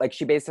like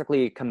she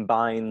basically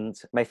combined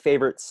my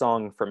favorite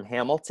song from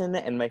Hamilton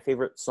and my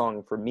favorite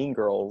song from Mean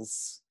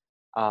Girls,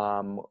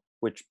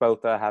 which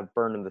both have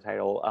Burn in the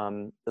title.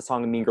 The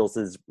song in Mean Girls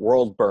is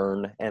World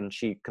Burn, and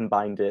she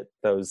combined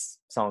those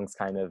songs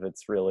kind of.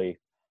 It's really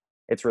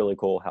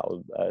cool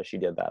how she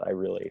did that. I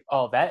really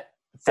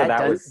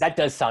that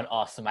does sound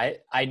awesome.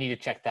 I need to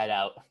check that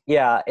out.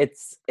 Yeah,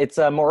 it's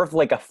more of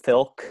like a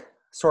filk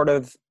sort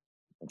of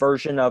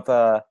version of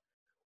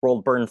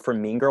World Burn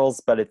from Mean Girls,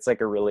 but it's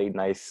like a really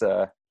nice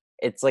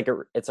it's like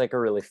a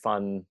really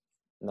fun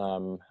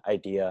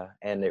idea,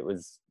 and it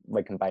was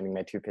like combining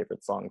my two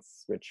favorite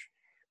songs, which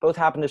both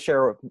happen to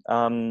share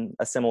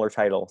a similar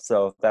title,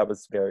 so that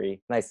was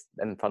very nice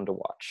and fun to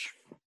watch.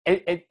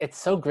 It's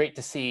so great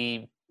to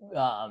see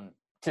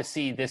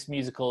this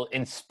musical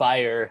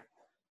inspire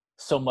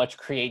so much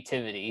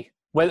creativity,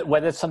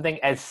 whether it's something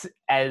as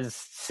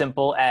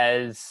simple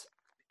as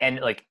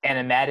like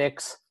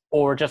animatics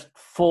or just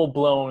full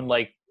blown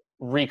like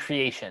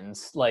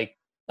recreations, like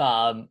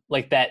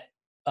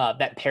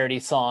that parody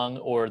song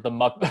or the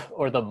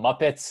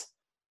Muppets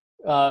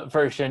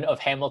version of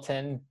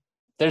Hamilton.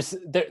 There's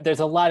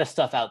a lot of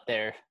stuff out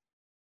there.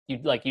 You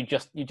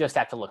just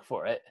have to look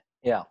for it.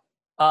 Yeah.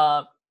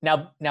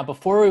 Now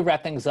before we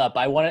wrap things up,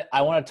 I want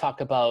to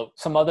talk about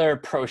some other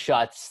pro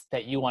shots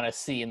that you want to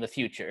see in the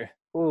future.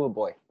 Oh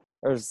boy,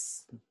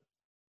 there's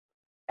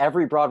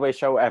every Broadway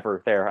show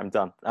ever. There, I'm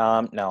done.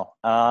 No,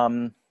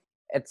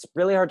 it's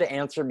really hard to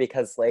answer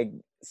because like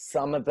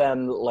some of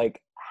them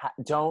like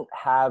don't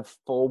have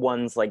full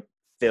ones like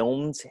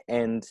filmed,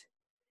 and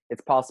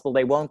it's possible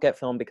they won't get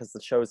filmed because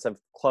the shows have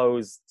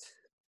closed,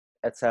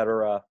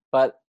 etc.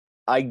 But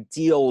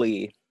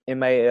ideally, in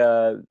my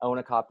own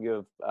a copy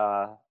of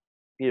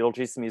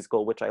Beetlejuice the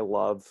musical, which I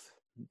love.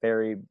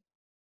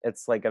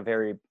 It's like a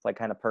very like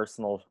kind of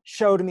personal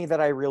show to me that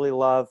I really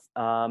love.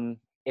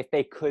 If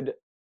they could,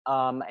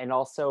 and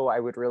also I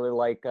would really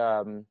like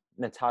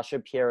Natasha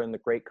Pierre and the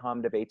Great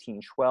Comet of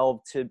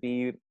 1812 to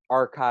be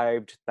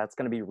archived. That's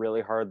going to be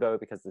really hard though,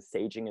 because the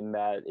staging in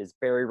that is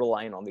very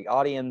reliant on the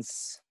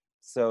audience.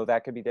 So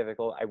that could be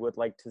difficult. I would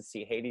like to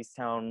see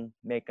Hadestown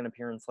make an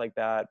appearance like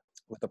that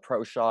with a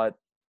pro shot.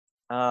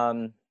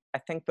 I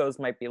think those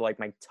might be like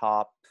my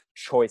top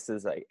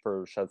choices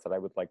for shows that I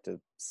would like to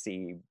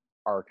see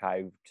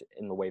archived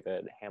in the way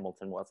that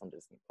Hamilton was on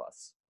Disney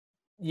Plus.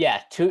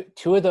 Yeah,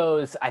 two of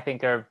those I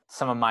think are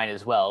some of mine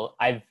as well.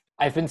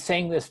 I've been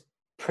saying this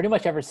pretty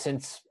much ever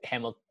since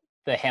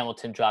the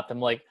Hamilton dropped. I'm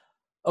like,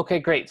 okay,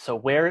 great. So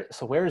where is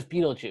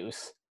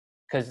Beetlejuice?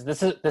 Because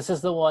this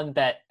is the one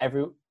that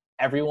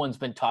everyone's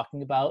been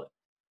talking about.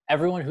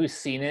 Everyone who's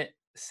seen it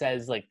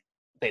says like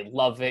they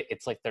love it.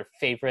 It's like their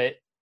favorite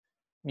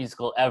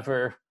musical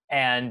ever,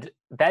 and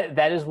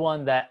that is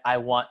one that I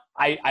want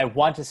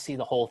to see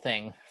the whole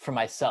thing for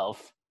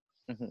myself.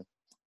 Mm-hmm.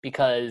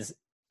 Because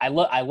I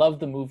love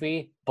the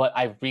movie, but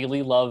I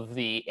really love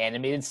the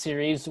animated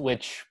series,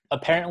 which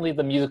apparently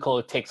the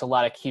musical takes a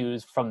lot of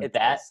cues from that.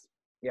 Does.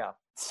 Yeah.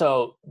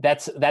 So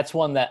that's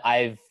one that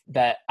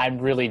I'm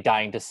really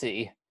dying to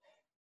see.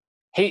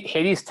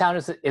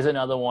 Hadestown is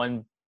another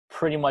one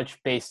pretty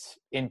much based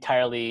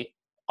entirely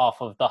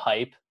off of the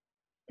hype.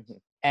 Mm-hmm.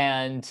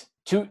 And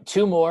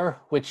two more,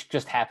 which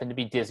just happen to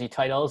be Disney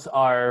titles,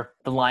 are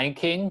The Lion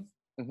King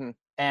mm-hmm.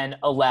 and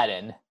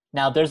Aladdin.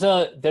 Now, there's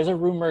a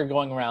rumor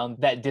going around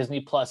that Disney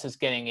Plus is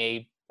getting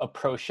a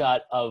pro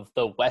shot of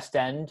the West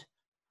End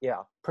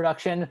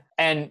production.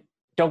 And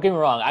don't get me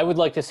wrong, I would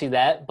like to see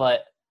that,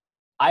 but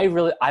I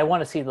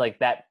want to see like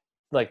that,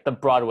 like the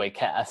Broadway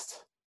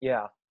cast.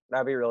 Yeah,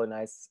 that'd be really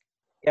nice.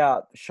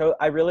 Yeah,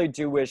 I really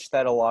do wish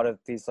that a lot of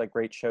these like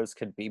great shows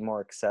could be more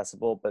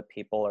accessible, but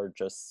people are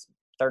just,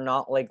 they're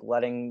not like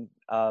letting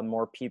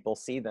more people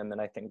see them,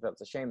 and I think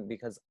that's a shame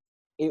because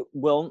it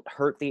won't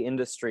hurt the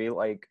industry.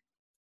 Like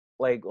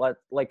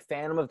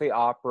Phantom of the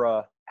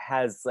Opera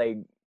has like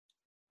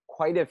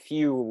quite a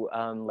few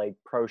like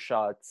pro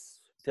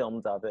shots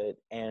filmed of it,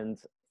 and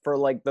for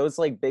like those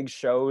like big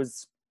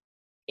shows,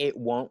 it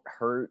won't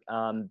hurt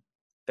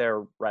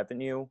their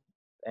revenue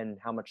and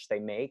how much they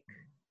make.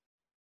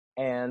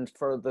 And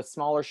for the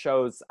smaller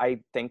shows, I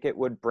think it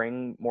would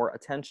bring more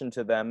attention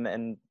to them,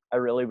 and I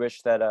really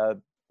wish that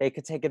they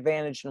could take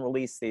advantage and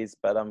release these,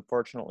 but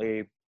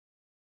unfortunately,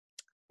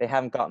 they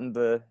haven't gotten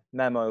the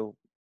memo,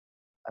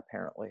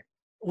 apparently.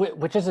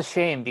 Which is a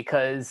shame,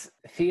 because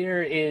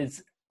theater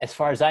is, as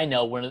far as I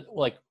know,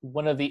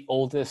 one of the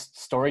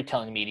oldest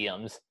storytelling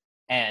mediums,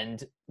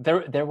 and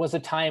there was a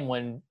time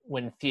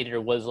when theater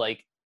was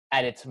like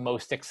at its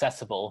most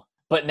accessible,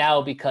 but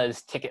now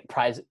because ticket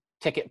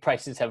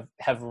prices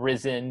have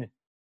risen,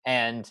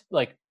 and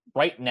like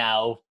right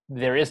now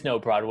there is no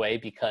Broadway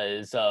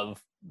because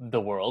of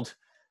the world.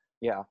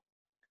 Yeah.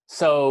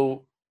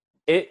 So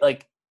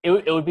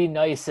it would be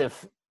nice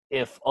if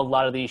a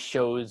lot of these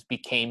shows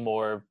became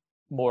more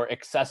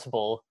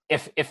accessible,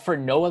 if for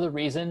no other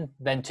reason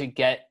than to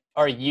get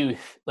our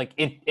youth like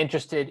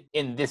interested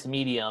in this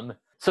medium,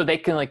 so they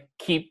can like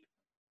keep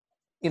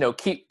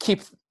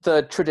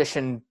the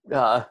tradition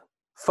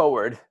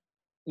forward.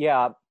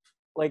 Yeah,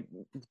 like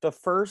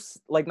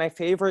my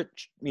favorite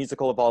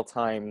musical of all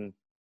time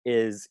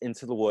is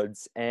Into the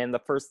Woods, and the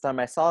first time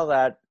I saw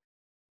that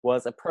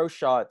was a pro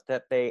shot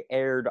that they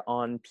aired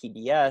on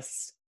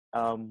PBS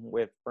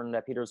with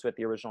Bernadette Peters with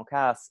the original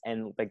cast,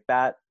 and like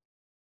that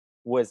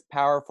was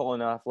powerful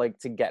enough like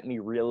to get me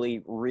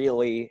really,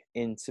 really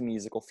into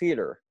musical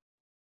theater.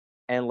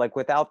 And like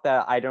without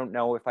that, I don't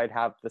know if I'd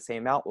have the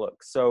same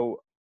outlook.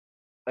 So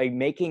like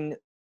making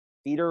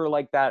theater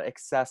like that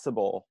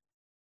accessible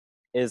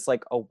is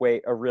like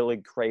a really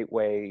great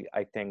way,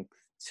 I think,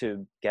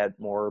 to get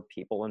more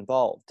people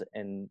involved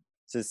and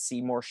to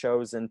see more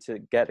shows and to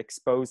get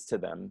exposed to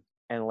them.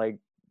 And like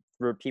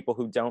for people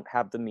who don't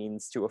have the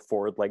means to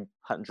afford like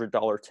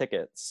 $100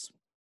 tickets.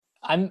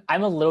 I'm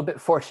a little bit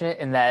fortunate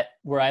in that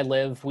where I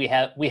live, we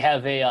have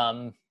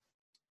a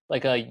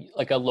like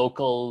a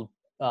local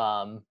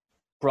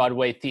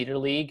Broadway theater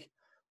league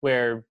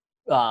where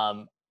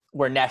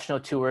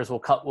national tours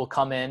will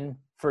come in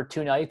for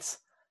 2 nights.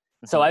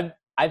 So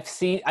I've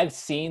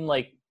seen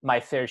like my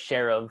fair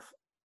share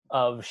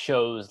of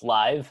shows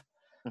live,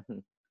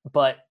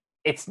 but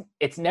it's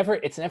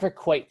never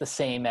quite the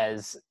same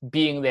as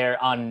being there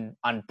on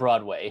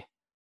Broadway.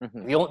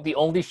 The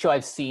only show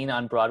I've seen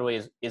on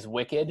Broadway is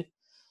Wicked,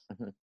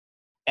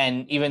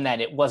 and even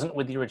then it wasn't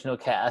with the original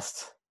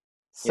cast.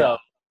 So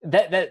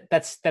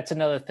that's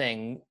another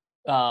thing.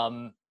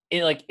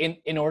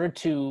 In order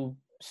to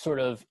sort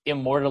of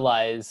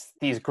immortalize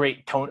these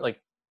great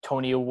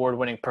Tony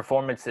Award-winning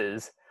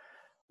performances,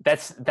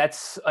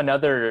 that's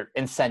another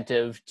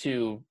incentive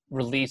to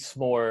release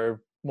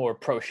more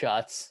pro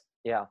shots.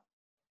 Yeah.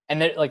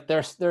 And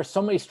there's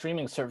so many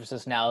streaming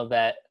services now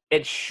that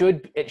it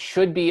should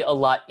be a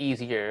lot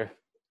easier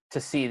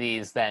to see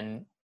these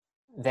than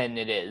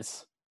it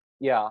is.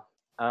 Yeah.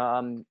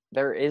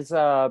 There is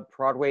a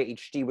Broadway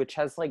HD, which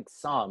has like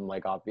some,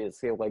 like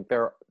obviously like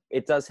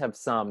it does have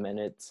some, and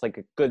it's like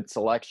a good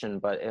selection,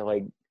 but it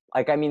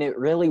I mean, it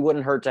really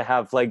wouldn't hurt to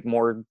have like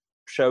more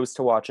shows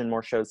to watch and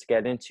more shows to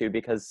get into,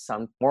 because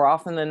more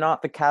often than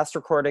not, the cast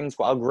recordings,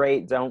 while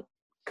great, don't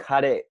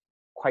cut it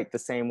quite the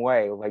same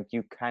way. Like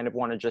you kind of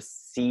want to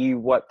just see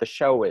what the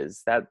show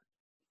is. That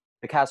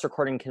the cast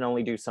recording can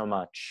only do so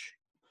much.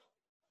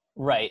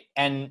 Right.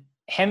 And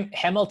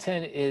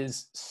Hamilton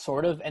is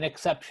sort of an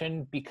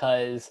exception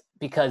because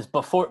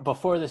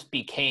before this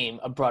became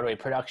a Broadway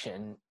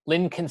production,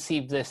 Lynn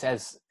conceived this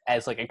as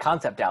like a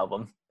concept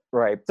album.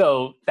 Right.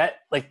 So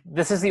that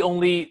this is the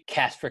only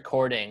cast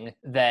recording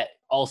that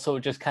also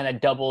just kind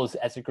of doubles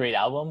as a great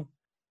album.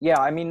 Yeah,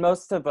 I mean,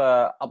 most of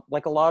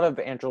like a lot of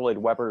Andrew Lloyd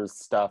Webber's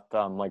stuff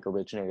like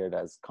originated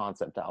as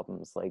concept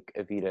albums, like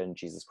Evita and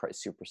Jesus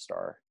Christ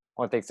Superstar.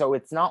 One thing, so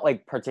it's not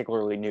like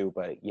particularly new,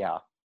 but yeah.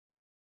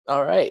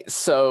 All right.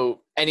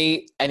 So,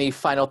 any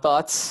final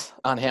thoughts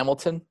on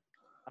Hamilton?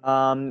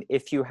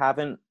 If you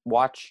haven't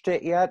watched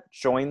it yet,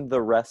 join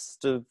the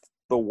rest of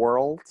the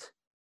world,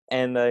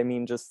 and I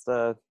mean, just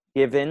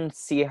give in,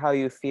 see how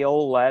you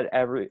feel. Let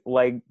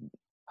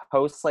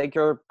post like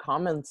your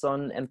comments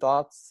on and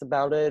thoughts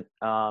about it.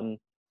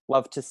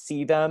 Love to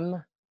see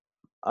them.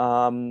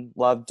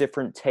 Love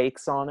different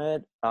takes on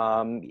it.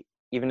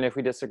 Even if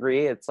we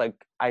disagree, it's like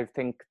I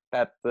think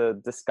that the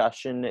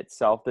discussion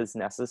itself is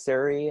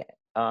necessary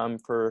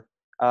for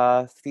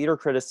theater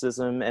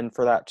criticism and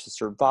for that to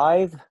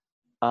survive.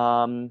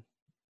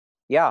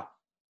 Yeah,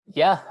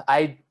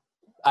 I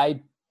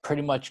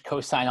pretty much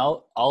co-sign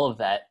all of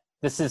that.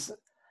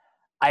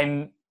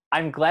 I'm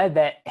glad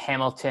that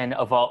Hamilton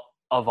of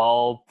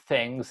all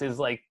things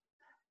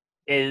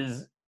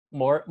is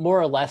more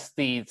or less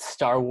the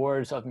Star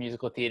Wars of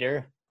musical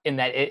theater, in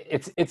that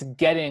it's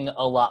getting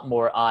a lot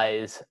more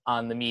eyes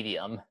on the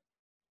medium.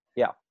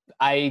 Yeah.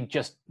 I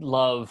just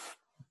love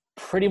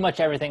pretty much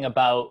everything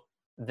about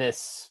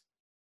this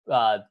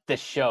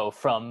show,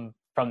 from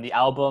the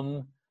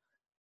album,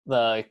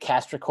 the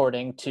cast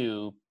recording,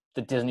 to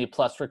the Disney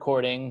Plus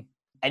recording,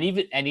 and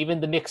even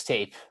the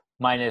mixtape,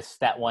 minus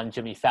that one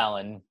Jimmy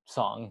Fallon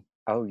song.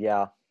 Oh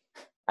yeah.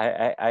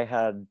 I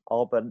had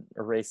all but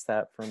erased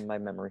that from my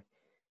memory.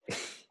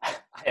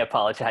 I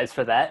apologize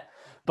for that.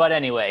 But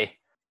anyway,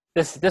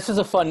 this was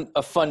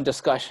a fun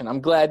discussion.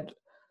 I'm glad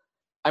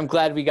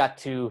we got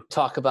to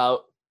talk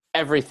about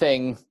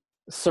everything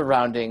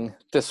surrounding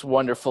this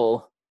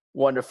wonderful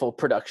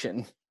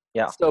production.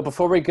 Yeah. So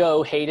before we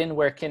go, Hayden,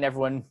 where can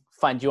everyone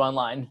find you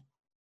online?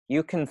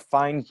 You can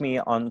find me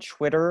on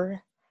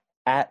Twitter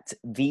at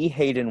the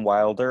Hayden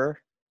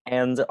Wilder,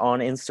 and on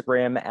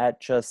Instagram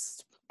at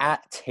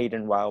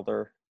Hayden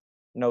Wilder.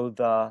 No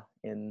the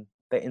in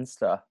the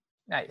Insta.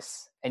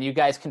 Nice. And you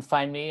guys can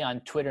find me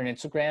on Twitter and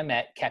Instagram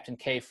at Captain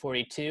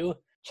K42.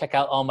 Check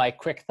out all my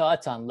quick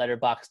thoughts on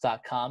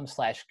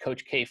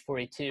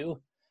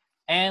letterboxd.com/CoachK42.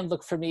 And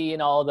look for me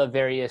in all the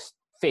various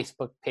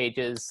Facebook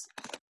pages,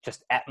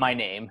 just at my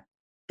name.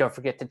 Don't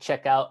forget to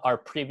check out our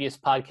previous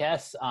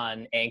podcasts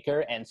on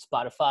Anchor and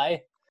Spotify.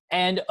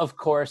 And of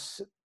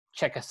course,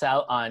 check us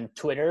out on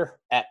Twitter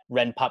at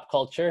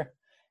RenPopCulture.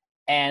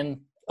 And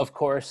of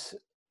course,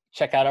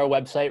 check out our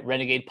website,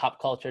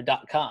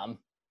 renegadepopculture.com.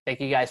 Thank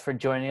you guys for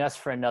joining us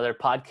for another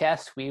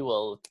podcast. We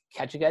will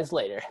catch you guys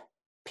later.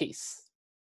 Peace.